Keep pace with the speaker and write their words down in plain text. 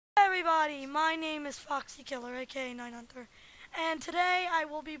everybody, my name is Foxy Killer, aka Night Hunter, and today I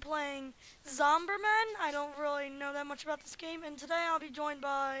will be playing Zomberman. I don't really know that much about this game, and today I'll be joined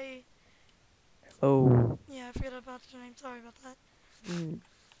by... Oh, Yeah, I forgot about your name, sorry about that.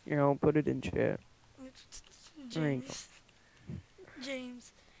 yeah, I'll put it in chat. There you go. James.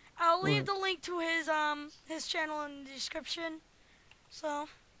 James. I'll leave What? the link to his channel in the description, so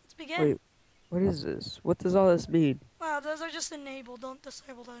let's begin. Wait, what is this? What does all this mean? Wow, those are just enabled, don't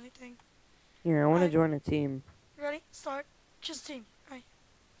disable anything. Here, I want to Alright, join a team. ready? Start. Choose team. Alright,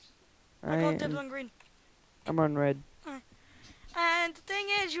 I I call dibs am. on green. I'm on red. And the thing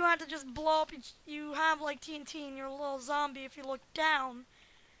is, you have to just blow up. You have like TNT in your little zombie. If you look down,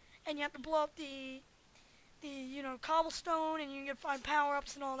 and you have to blow up the cobblestone, and you can find power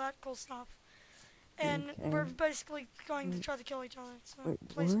ups and all that cool stuff. And we're Okay. basically going to try to kill each other. So Wait,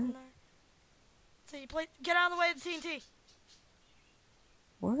 place one what? there. So you get out of the way of the TNT.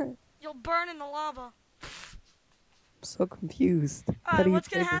 What? You'll burn in the lava. I'm so confused. How Alright, do you what's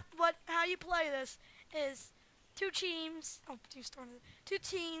play gonna this? happen? How you play this is two teams. Oh, you started it. Two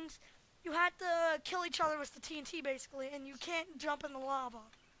teams. You have to kill each other with the TNT basically, and you can't jump in the lava.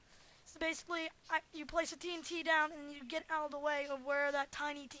 So basically, you place a TNT down, and you get out of the way of where that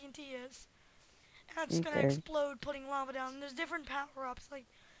tiny TNT is. And it's gonna Okay. explode, putting lava down. And there's different power-ups, like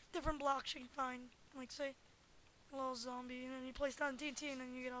different blocks you can find. Like say, a little zombie, and then you place down TNT, and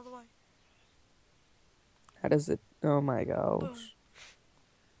then you get out of the way. How does it? Oh my Boom. gosh.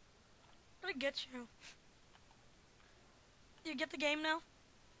 Where'd it get you? You get the game now?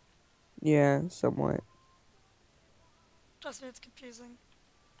 Yeah, somewhat. Trust me, it's confusing.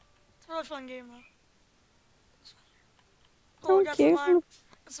 It's a really fun game though. Oh, I got Okay.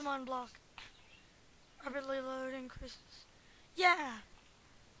 some iron block. Rapidly load increases. Yeah!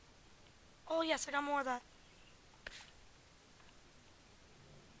 Oh yes, I got more of that.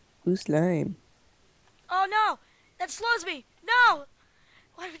 Blue slime. Oh no! That slows me! No!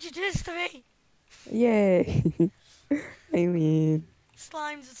 Why would you do this to me? Yay. I mean,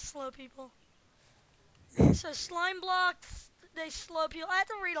 Slimes that slow people. So slime blocks, they slow people. I have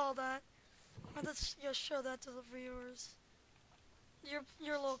to read all that. Let's just show that to the viewers.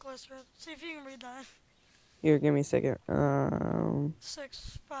 You're a little closer. See if you can read that. here, give me a second.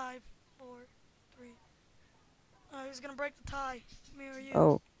 6, 5, 4, 3. He's gonna break the tie. Me or you?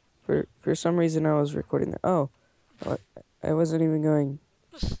 Oh, for some reason I was recording that. Oh, I wasn't even going.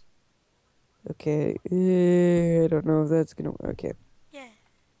 Okay, I don't know if that's gonna work. Okay, Yeah.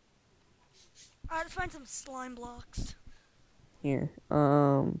 I had to find some slime blocks. here.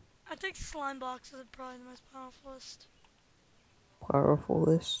 I think slime blocks is probably the most powerfulest. Powerful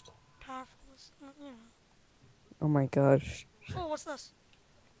list. Powerfulest, you know. Oh my gosh. Oh, what's this?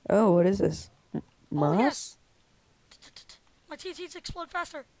 Oh, what is this? Oh Moss? yes. My TTs explode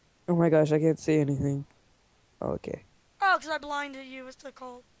faster. Oh my gosh, I can't see anything. Oh, okay. Oh, because I blinded you. It's the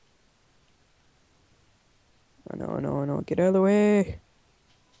cold. Oh no, no, no, get out of the way.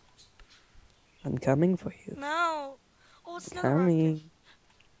 I'm coming for you. No. Oh, it's another rocket. Coming.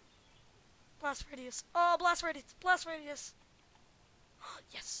 Blast radius. Oh, blast radius. Blast radius.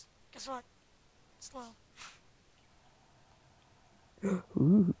 Yes. Guess what? Slow. Ooh,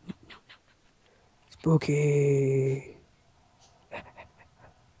 No. spooky.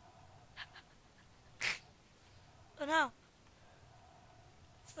 Oh no.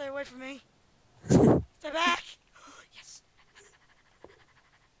 Stay away from me. Stay back. Yes.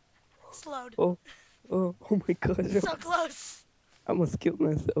 Slowed. Oh, oh my gosh. So close. I almost killed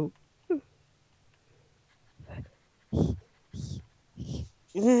myself.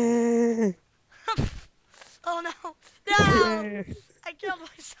 Yeah. Oh no. No. I killed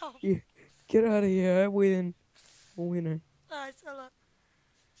myself. Yeah. Get out of here. I win. I'm a winner. Alright, so look.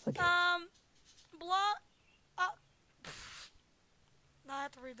 Okay. Block. No, I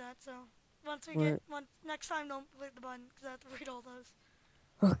have to read that, so once we next time don't click the button, because I have to read all those.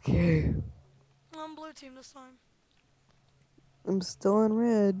 Okay. I'm blue team this time. I'm still on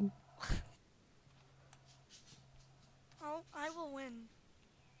red. Oh, I will win.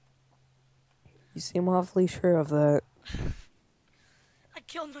 You seem awfully sure of that. I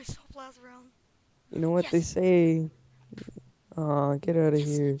killed myself last round. You know what Yes. they say. Aw, get out of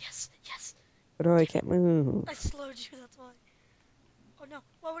here. Yes. But no, I can't move. I slowed you, that's why. Oh no,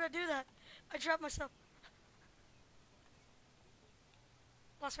 why would I do that? I trapped myself.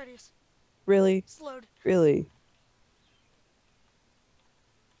 Blast radius. Really? Slowed. Really?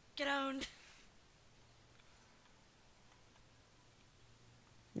 Get owned.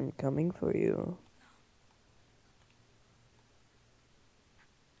 I'm coming for you.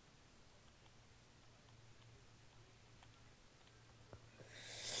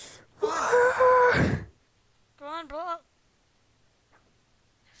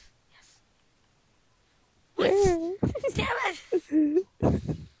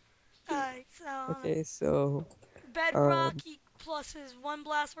 Okay, so Bedrock plus is 1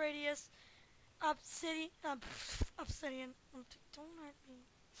 blast radius. Obsidian. Don't hurt me.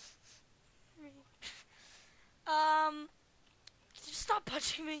 Stop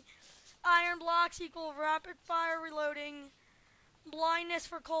punching me. Iron blocks equal rapid fire reloading. Blindness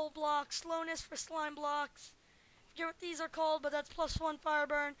for cold blocks. Slowness for slime blocks. I forget what these are called, but that's +1 fire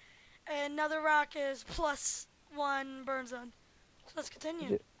burn. And another rock is +1 burn zone. So let's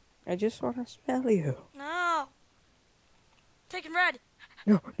continue. I just want to smell you. No. Taking red.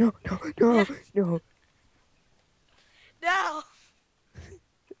 No, Yes. no. No.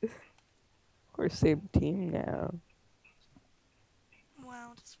 We're same team now.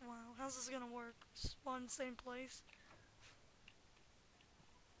 Wow, just wow. How's this gonna work? Spawn same place.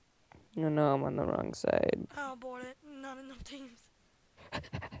 No, I'm on the wrong side. Oh, abort it. Not enough teams.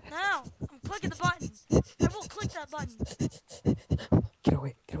 No, I'm clicking the button. I will click that button. Get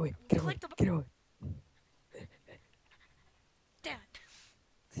away, get away, get away, Click the get away. Damn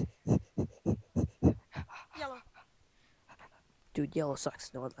it. Yellow. Dude, yellow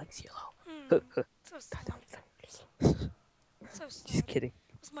sucks. No one likes yellow. So sad. So sad. Just kidding.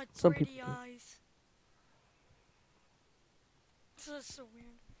 What's my Some 3D people- eyes? This is so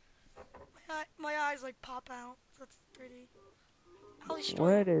weird. My eyes like pop out. That's 3D. Holy shit.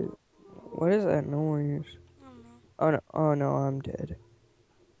 What is that noise? I don't know. Oh no, I'm dead.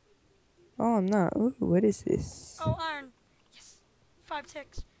 Oh, I'm not. Ooh, what is this? Oh, iron. Yes. 5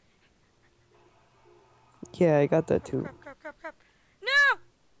 ticks. Yeah, I got that too. Crap. No!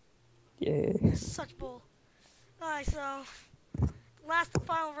 Yeah. Such bull. Alright, so last and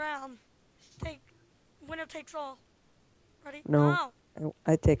final round. Winner takes all. Ready? No.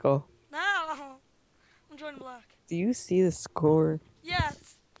 I take all. No. I'm joining black. Do you see the score?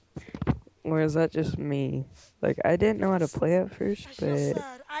 Yes. Or is that just me? Like, I didn't know how to play at first, I feel but...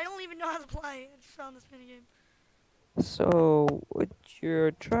 sad. I don't even know how to play. I just found this minigame. So, what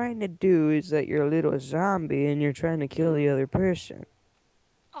you're trying to do is that you're a little zombie and you're trying to kill the other person.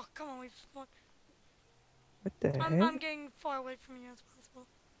 Oh, come on. What the I'm heck? getting far away from you as possible.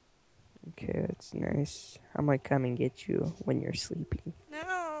 Okay, that's nice. I might come and get you when you're sleeping.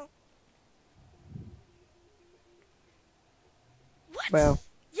 No. What? Well,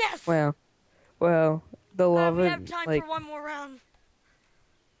 Yes. well, the lava, we have time like... for one more round.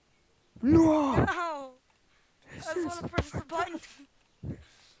 No! No. I just want to press the button.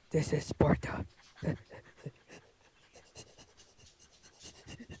 This is Sparta.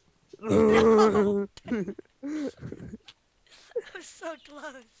 No. I was so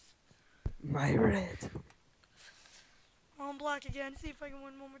close. My red. I'm black again. See if I can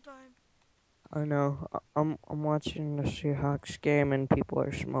win one more time. I know. I'm watching the Seahawks game and people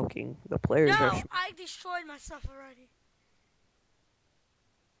are smoking. The players are. No, I destroyed myself already.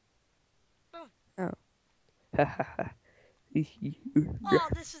 Boom. Oh. Oh,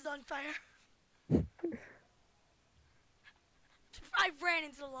 this is unfair. I ran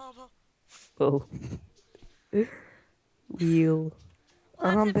into the lava. Oh. Wheel.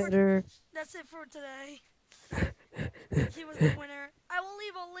 Well, I'm better. That's it for today. He was the winner. I will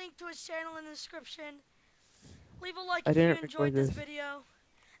leave a link to his channel in the description. Leave a like if you enjoyed this video.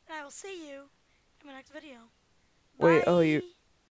 And I will see you in my next video. Wait, Bye. oh, you